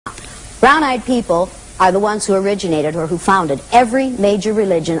Brown-eyed people are the ones who originated or who founded every major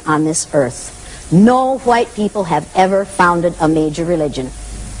religion on this earth. No white people have ever founded a major religion.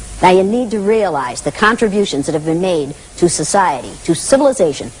 Now you need to realize the contributions that have been made to society, to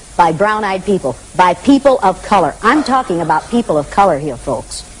civilization, by brown-eyed people, by people of color. I'm talking about people of color here,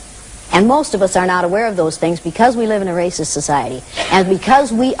 folks. And most of us are not aware of those things because we live in a racist society and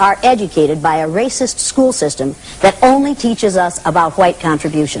because we are educated by a racist school system that only teaches us about white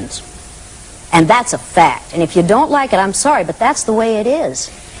contributions. And that's a fact. And if you don't like it, I'm sorry, but that's the way it is.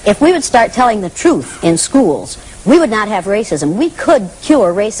 If we would start telling the truth in schools, we would not have racism. We could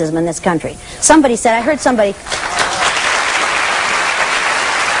cure racism in this country. Somebody said, I heard somebody...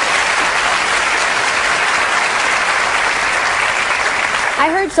 I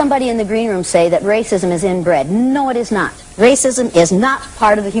heard somebody in the green room say that racism is inbred. No, it is not. Racism is not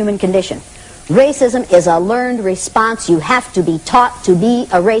part of the human condition. Racism is a learned response. You have to be taught to be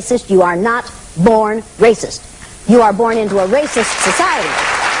a racist. You are not born racist. You are born into a racist society.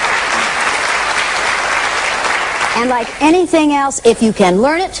 And like anything else, if you can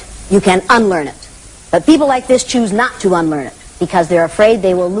learn it, you can unlearn it. But people like this choose not to unlearn it because they're afraid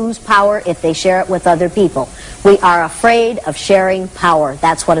they will lose power if they share it with other people. We are afraid of sharing power.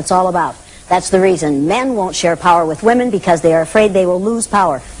 That's what it's all about. That's the reason men won't share power with women, because they are afraid they will lose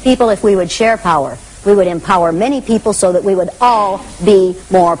power. People, if we would share power, we would empower many people so that we would all be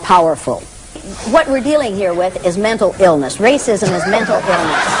more powerful. What we're dealing here with is mental illness. Racism is mental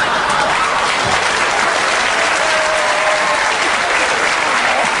illness.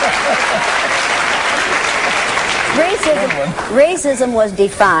 Racism was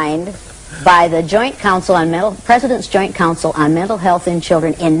defined by the Joint Council on President's Joint Council on Mental Health in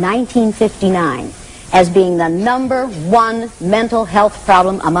Children in 1959 as being the #1 mental health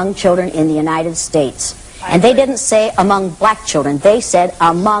problem among children in the United States. And they didn't say among black children, they said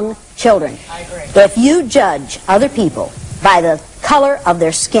among children. I agree. If you judge other people by the color of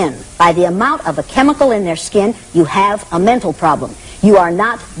their skin, by the amount of a chemical in their skin, you have a mental problem. You are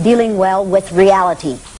not dealing well with reality.